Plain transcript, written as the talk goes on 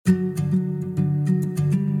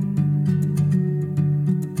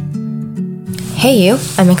Hey you,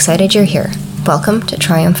 I'm excited you're here. Welcome to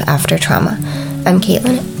Triumph After Trauma. I'm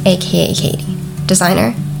Caitlin, aka Katie,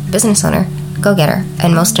 designer, business owner, go-getter,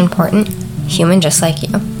 and most important, human just like you.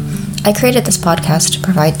 I created this podcast to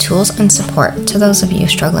provide tools and support to those of you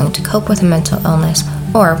struggling to cope with a mental illness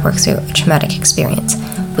or work through a traumatic experience.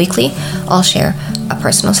 Weekly, I'll share a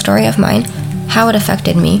personal story of mine, how it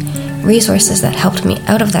affected me, resources that helped me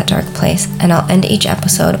out of that dark place, and I'll end each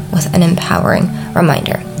episode with an empowering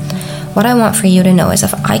reminder. What I want for you to know is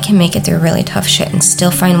if I can make it through really tough shit and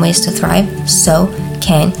still find ways to thrive, so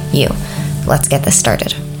can you. Let's get this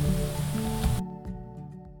started.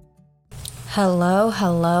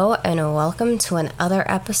 Hello, and welcome to another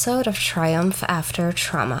episode of Triumph After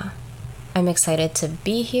Trauma. I'm excited to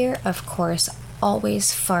be here, of course,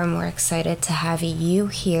 always far more excited to have you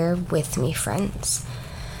here with me, friends.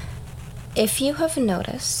 If you have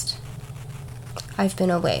noticed, I've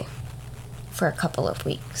been away for a couple of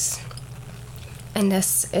weeks. And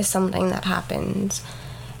this is something that happens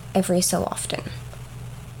every so often.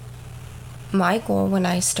 My goal when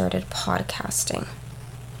I started podcasting,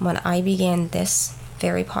 when I began this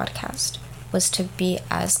very podcast, was to be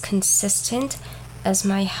as consistent as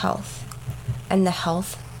my health and the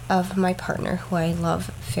health of my partner, who I love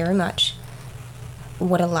very much,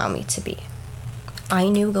 would allow me to be. I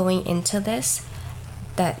knew going into this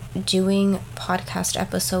that doing podcast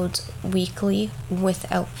episodes weekly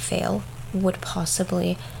without fail would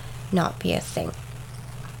possibly not be a thing.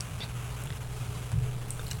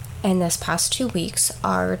 And this past 2 weeks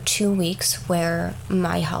are 2 weeks where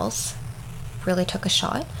my health really took a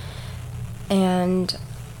shot, and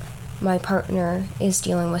my partner is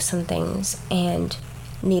dealing with some things and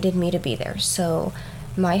needed me to be there. So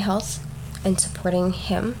my health and supporting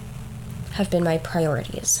him have been my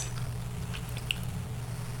priorities.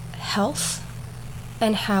 Health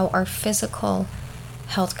and how our physical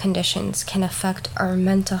health conditions can affect our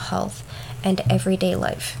mental health and everyday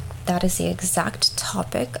life. That is the exact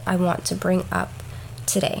topic I want to bring up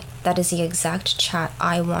today. That is the exact chat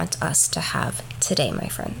I want us to have today, my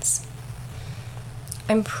friends.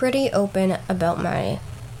 I'm pretty open about my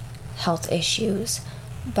health issues,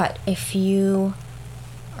 but if you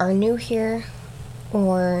are new here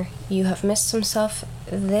or you have missed some stuff,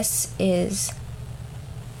 this is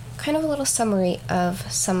kind of a little summary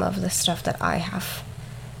of some of the stuff that I have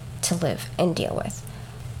to live and deal with.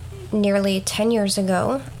 Nearly 10 years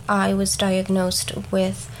ago, I was diagnosed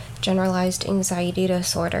with generalized anxiety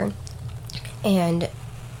disorder and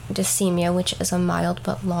dysthymia, which is a mild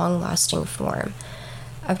but long-lasting form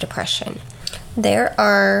of depression. There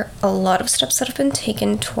are a lot of steps that have been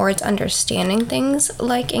taken towards understanding things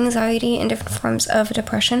like anxiety and different forms of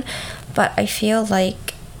depression, but I feel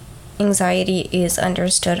like anxiety is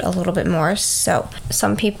understood a little bit more. So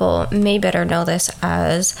some people may better know this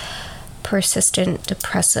as persistent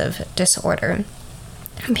depressive disorder.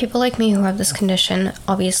 And people like me who have this condition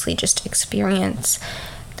obviously just experience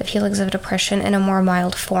the feelings of depression in a more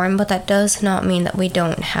mild form, but that does not mean that we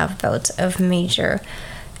don't have bouts of major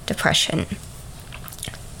depression.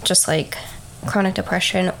 Just like chronic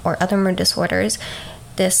depression or other mood disorders,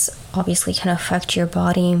 this obviously can affect your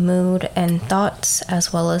body, mood, and thoughts,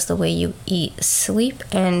 as well as the way you eat, sleep,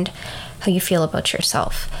 and how you feel about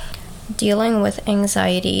yourself. Dealing with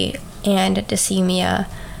anxiety and dysthymia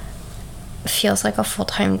feels like a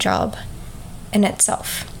full-time job in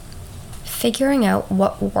itself. Figuring out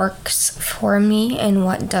what works for me and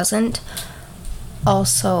what doesn't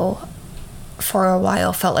also, for a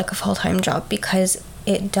while, felt like a full-time job, because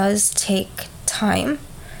it does take time.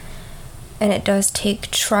 And it does take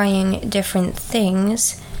trying different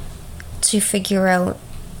things to figure out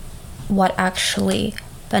what actually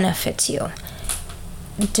benefits you.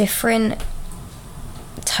 Different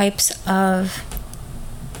types of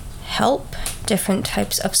help, different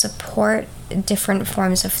types of support, different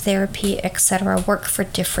forms of therapy, etc. work for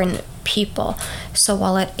different people. So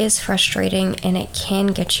while it is frustrating and it can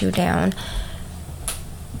get you down,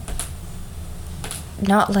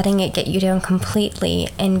 not letting it get you down completely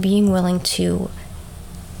and being willing to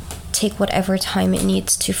take whatever time it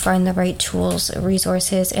needs to find the right tools,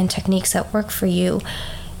 resources, and techniques that work for you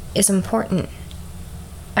is important.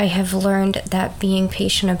 I have learned that being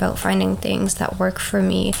patient about finding things that work for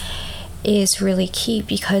me is really key,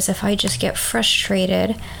 because if I just get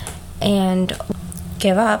frustrated and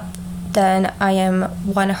give up, then I am,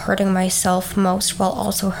 one, hurting myself most while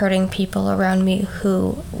also hurting people around me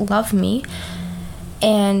who love me.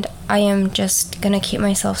 And I am just going to keep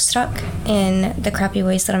myself stuck in the crappy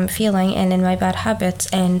ways that I'm feeling and in my bad habits.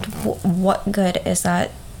 And what good is that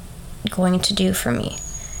going to do for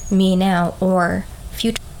me now or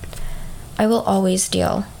future? I will always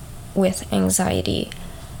deal with anxiety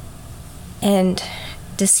and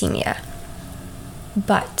dysemia.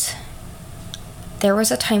 But there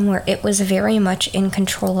was a time where it was very much in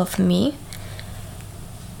control of me,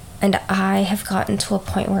 and I have gotten to a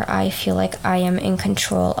point where I feel like I am in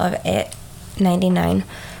control of it 99%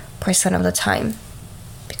 of the time.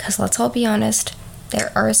 Because let's all be honest,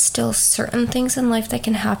 there are still certain things in life that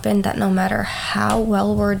can happen that no matter how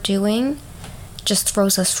well we're doing, just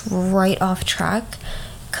throws us right off track,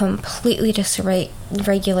 completely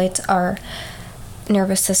dysregulates our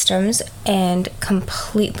nervous systems, and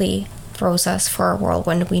completely throws us for a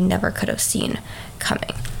whirlwind we never could have seen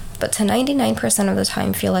coming. But to 99% of the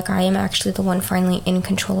time, feel like I am actually the one finally in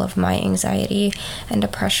control of my anxiety and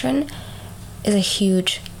depression is a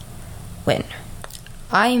huge win.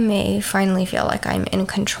 I may finally feel like I'm in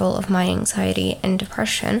control of my anxiety and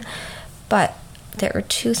depression, but there are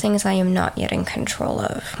two things I am not yet in control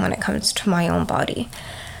of when it comes to my own body: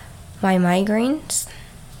 my migraines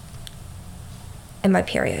and my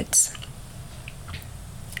periods.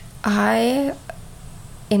 I,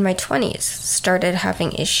 in my 20s, started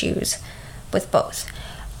having issues with both.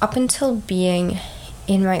 Up until being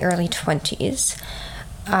in my early 20s,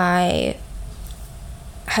 I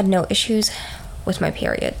had no issues with my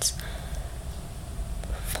periods.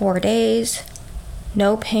 4 days,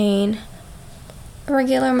 no pain, a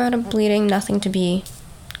regular amount of bleeding, nothing to be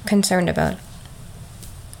concerned about.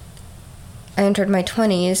 I entered my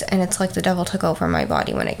 20s, and it's like the devil took over my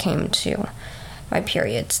body when it came to my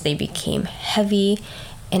periods. They became heavy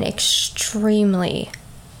and extremely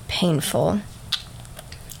painful.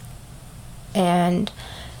 And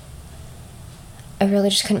I really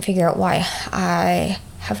just couldn't figure out why. I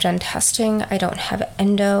have done testing. I don't have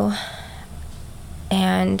endo.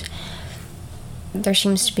 And there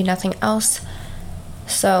seems to be nothing else.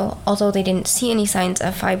 So, although they didn't see any signs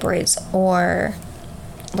of fibroids or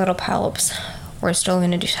little polyps, we're still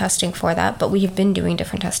going to do testing for that. But we have been doing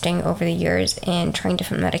different testing over the years and trying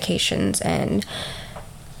different medications, and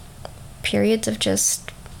periods have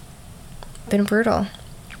just been brutal.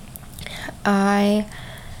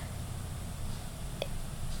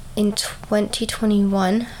 In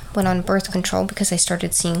 2021, went on birth control because I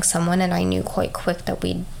started seeing someone, and I knew quite quick that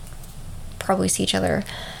we'd probably see each other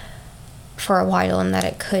for a while and that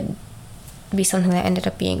it could be something that ended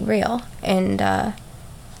up being real. And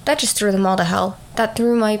that just threw them all to hell. That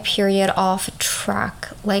threw my period off track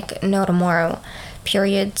like no tomorrow.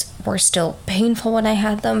 Periods were still painful when I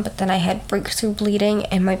had them, but then I had breakthrough bleeding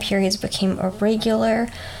and my periods became irregular.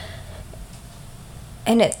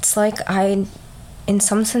 And it's like I, in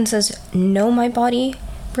some senses, know my body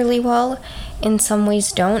really well, in some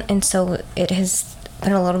ways don't, and so it has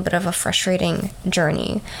been a little bit of a frustrating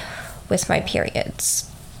journey with my periods.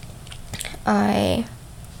 I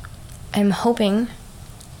am hoping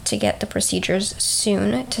to get the procedures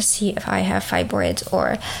soon to see if I have fibroids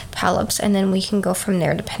or polyps, and then we can go from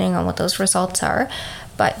there depending on what those results are.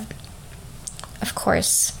 But of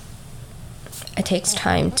course, it takes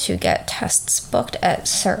time to get tests booked at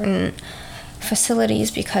certain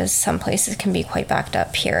facilities because some places can be quite backed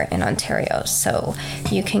up here in Ontario. So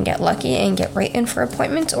you can get lucky and get right in for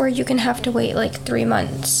appointments, or you can have to wait like 3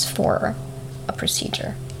 months for a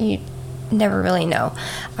procedure. You never really know.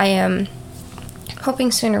 I am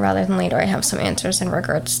hoping sooner rather than later I have some answers in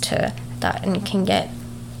regards to that and can get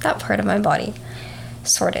that part of my body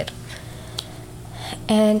sorted.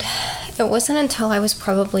 And it wasn't until I was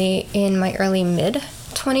probably in my early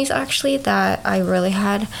mid-20s actually that I really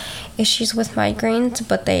had issues with migraines,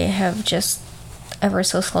 but they have just ever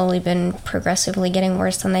so slowly been progressively getting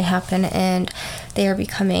worse than they happen, and they are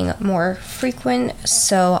becoming more frequent.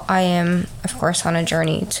 So I am, of course, on a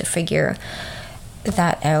journey to figure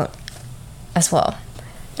that out as well.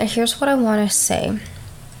 Now here's what I want to say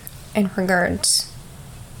in regards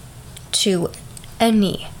to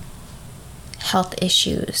any health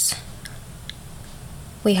issues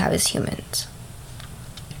we have as humans.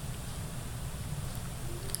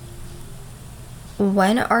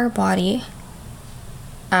 When our body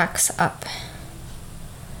acts up,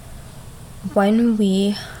 when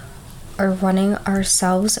we are running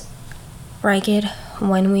ourselves ragged,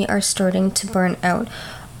 when we are starting to burn out,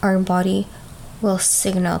 our body will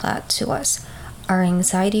signal that to us. Our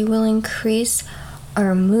anxiety will increase,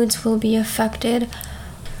 our moods will be affected,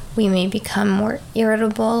 we may become more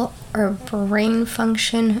irritable, our brain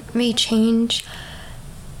function may change.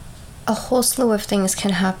 A whole slew of things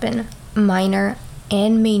can happen, minor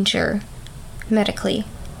and major, medically,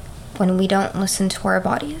 when we don't listen to our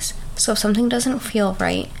bodies. So if something doesn't feel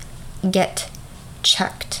right, get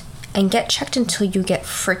checked. And get checked until you get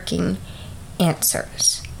freaking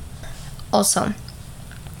answers. Also,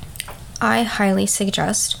 I highly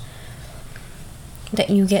suggest that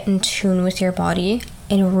you get in tune with your body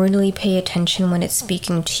and really pay attention when it's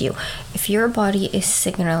speaking to you. If your body is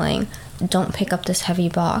signaling, don't pick up this heavy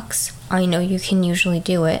box, I know you can usually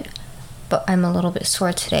do it, but I'm a little bit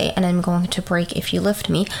sore today and I'm going to break if you lift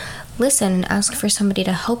me, listen and ask for somebody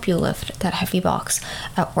to help you lift that heavy box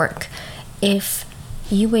at work. If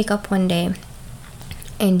you wake up one day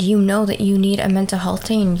and you know that you need a mental health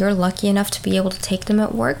day and you're lucky enough to be able to take them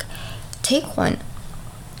at work, take one.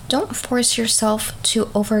 Don't force yourself to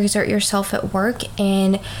overexert yourself at work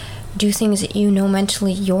and do things that you know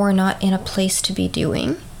mentally you're not in a place to be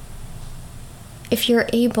doing. If you're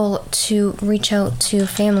able to reach out to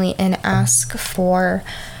family and ask for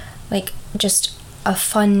like just a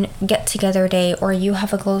fun get-together day, or you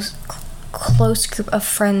have a close group of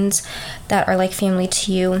friends that are like family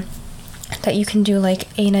to you that you can do like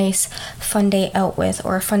a nice fun day out with,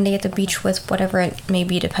 or a fun day at the beach with, whatever it may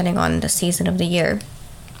be depending on the season of the year.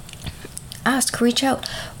 Reach out.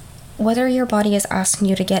 Whether your body is asking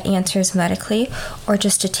you to get answers medically or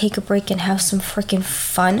just to take a break and have some freaking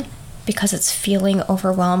fun because it's feeling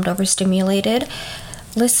overwhelmed, overstimulated,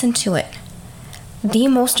 listen to it. The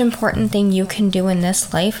most important thing you can do in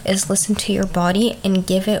this life is listen to your body and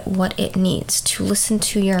give it what it needs, to listen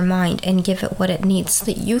to your mind and give it what it needs so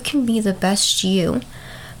that you can be the best you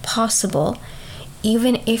possible,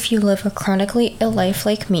 even if you live a chronically ill life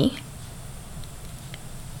like me.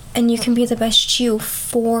 And you can be the best you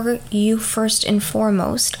for you first and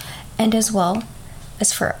foremost, and as well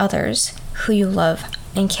as for others who you love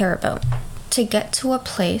and care about. To get to a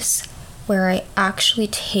place where I actually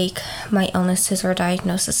take my illnesses or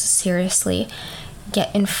diagnoses seriously,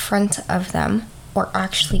 get in front of them, or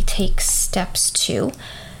actually take steps to,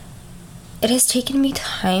 it has taken me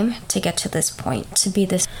time to get to this point, to be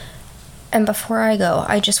this. And before I go,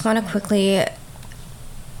 I just want to quickly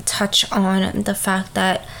touch on the fact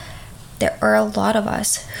that there are a lot of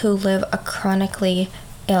us who live a chronically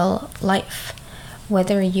ill life.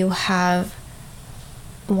 Whether you have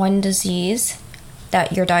one disease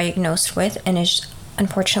that you're diagnosed with and is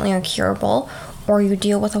unfortunately incurable, or you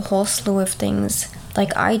deal with a whole slew of things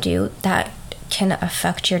like I do that can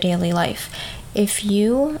affect your daily life. If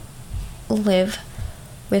you live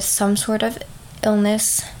with some sort of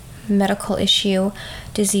illness, medical issue,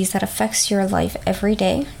 disease that affects your life every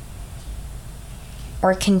day,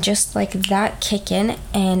 or can just like that kick in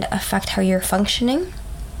and affect how you're functioning,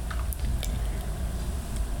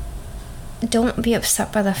 don't be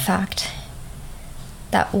upset by the fact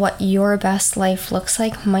that what your best life looks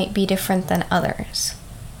like might be different than others.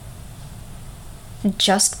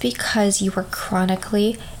 Just because you are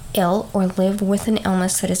chronically ill or live with an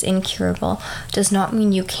illness that is incurable does not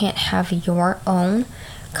mean you can't have your own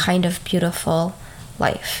kind of beautiful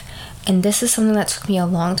life. And this is something that took me a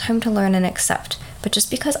long time to learn and accept. But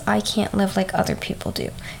just because I can't live like other people do,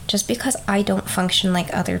 just because I don't function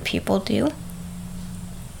like other people do,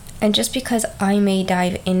 and just because I may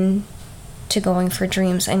dive into going for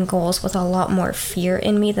dreams and goals with a lot more fear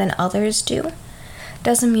in me than others do,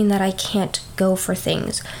 doesn't mean that I can't go for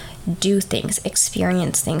things, do things,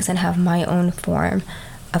 experience things, and have my own form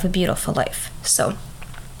of a beautiful life. So,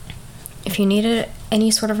 if you needed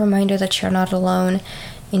any sort of reminder that you're not alone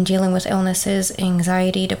in dealing with illnesses,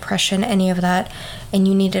 anxiety, depression, any of that, and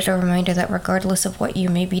you needed a reminder that regardless of what you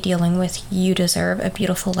may be dealing with, you deserve a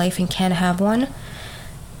beautiful life and can have one,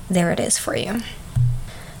 there it is for you.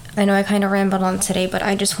 I know I kind of rambled on today, but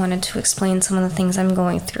I just wanted to explain some of the things I'm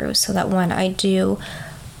going through so that when I do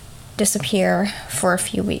disappear for a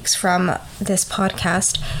few weeks from this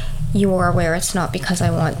podcast, you are aware it's not because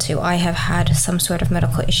I want to. I have had some sort of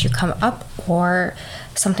medical issue come up, or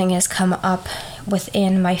something has come up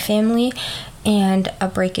within my family, and a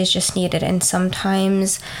break is just needed. And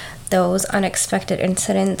sometimes those unexpected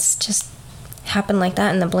incidents just happen like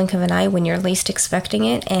that in the blink of an eye when you're least expecting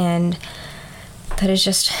it, and that has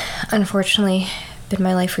just unfortunately been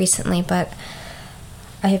my life recently. But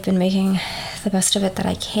I have been making the best of it that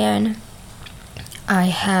I can. I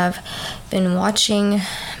have been watching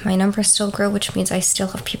my numbers still grow, which means I still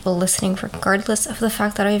have people listening regardless of the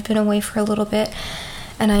fact that I've been away for a little bit,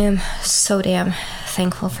 and I am so damn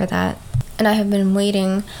thankful for that. And I have been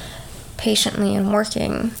waiting patiently and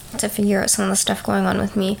working to figure out some of the stuff going on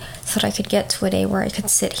with me so that I could get to a day where I could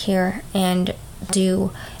sit here and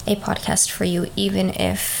do a podcast for you, even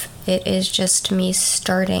if it is just me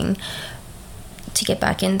starting to get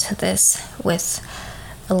back into this with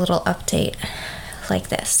a little update like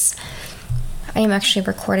this. I am actually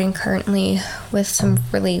recording currently with some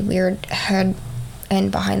really weird head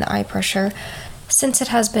and behind the eye pressure, since it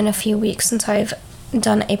has been a few weeks since I've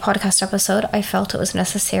done a podcast episode, I felt it was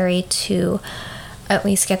necessary to at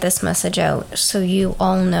least get this message out so you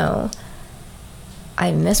all know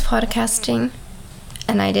I miss podcasting,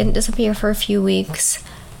 and I didn't disappear for a few weeks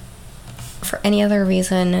for any other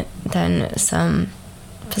reason than some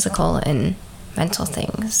physical and mental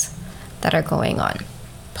things that are going on.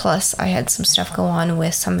 Plus, I had some stuff go on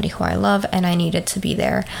with somebody who I love, and I needed to be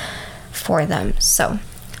there for them. So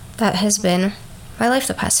that has been my life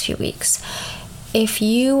the past few weeks. If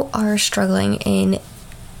you are struggling in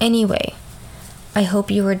any way, I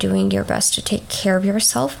hope you are doing your best to take care of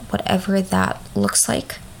yourself, whatever that looks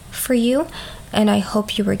like for you. And I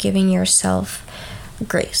hope you are giving yourself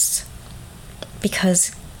grace.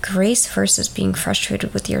 Because grace versus being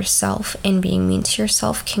frustrated with yourself and being mean to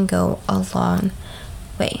yourself can go a long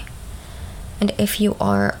way. And if you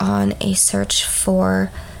are on a search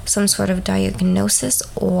for some sort of diagnosis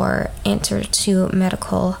or answer to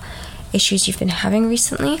medical issues you've been having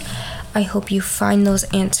recently, I hope you find those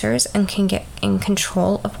answers and can get in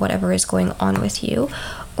control of whatever is going on with you,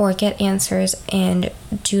 or get answers and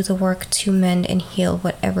do the work to mend and heal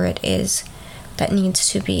whatever it is that needs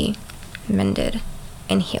to be mended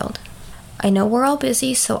and healed. I know we're all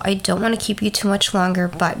busy, so I don't want to keep you too much longer,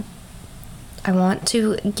 but I want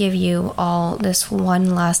to give you all this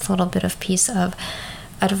one last little bit of piece of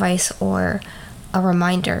advice, or a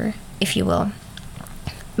reminder, if you will,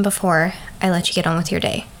 before I let you get on with your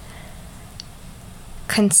day.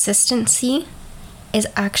 Consistency is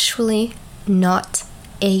actually not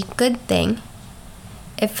a good thing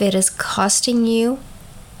if it is costing you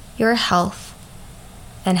your health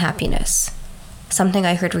and happiness. Something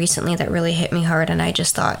I heard recently that really hit me hard, and I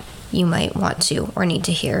just thought you might want to or need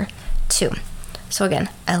to hear too. So again,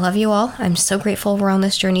 I love you all. I'm so grateful we're on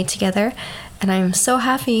this journey together, and I'm so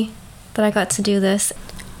happy that I got to do this.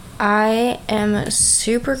 I am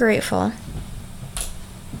super grateful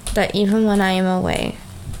that even when I am away,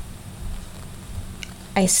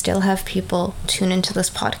 I still have people tune into this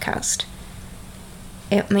podcast.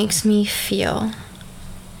 It makes me feel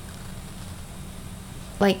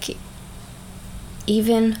like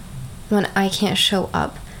even when I can't show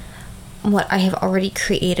up, what I have already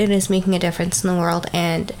created is making a difference in the world,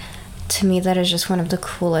 and to me that is just one of the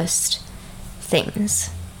coolest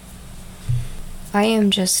things. I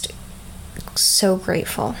am just so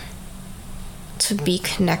grateful to be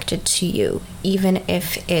connected to you, even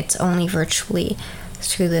if it's only virtually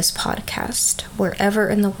through this podcast. Wherever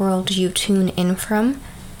in the world you tune in from,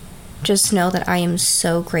 just know that I am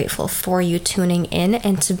so grateful for you tuning in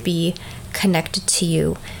and to be connected to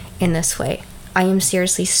you in this way. I am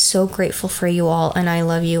seriously so grateful for you all, and I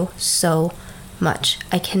love you so much.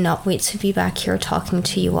 I cannot wait to be back here talking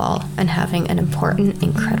to you all and having an important,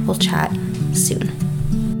 incredible chat soon.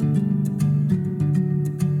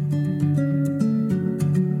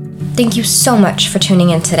 Thank you so much for tuning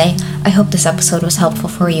in today. I hope this episode was helpful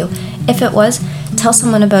for you. If it was, tell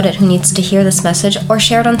someone about it who needs to hear this message, or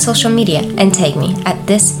share it on social media and tag me at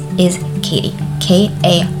This Is Kaitey,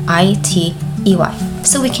 Kaitey,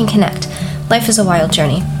 so we can connect. Life is a wild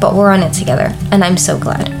journey, but we're on it together, and I'm so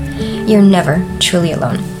glad. You're never truly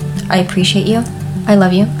alone. I appreciate you, I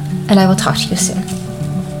love you, and I will talk to you soon.